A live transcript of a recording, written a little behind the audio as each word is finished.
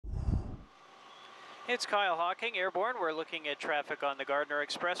It's Kyle Hawking, Airborne. We're looking at traffic on the Gardner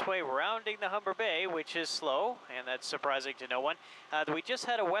Expressway rounding the Humber Bay, which is slow, and that's surprising to no one. We just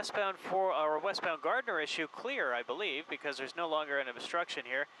had a westbound Gardner issue clear, I believe, because there's no longer an obstruction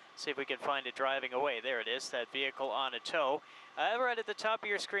here. See if we can find it driving away. There it is, that vehicle on a tow. Right at the top of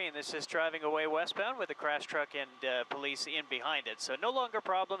your screen, this is driving away westbound with a crash truck and police in behind it. So no longer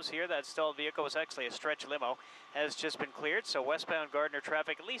problems here. That stalled vehicle was actually a stretch limo, has just been cleared. So westbound Gardner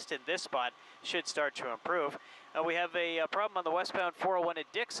traffic, at least in this spot, should start to improve. We have a problem on the westbound 401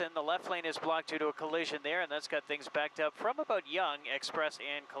 at Dixon. The left lane is blocked due to a collision there, and that's got things backed up from about Young, Express,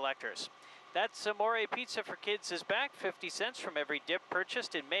 and Collectors. That's Amore Pizza for Kids is back. 50 cents from every dip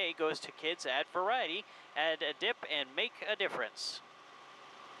purchased in May goes to kids at Variety. Add a dip and make a difference.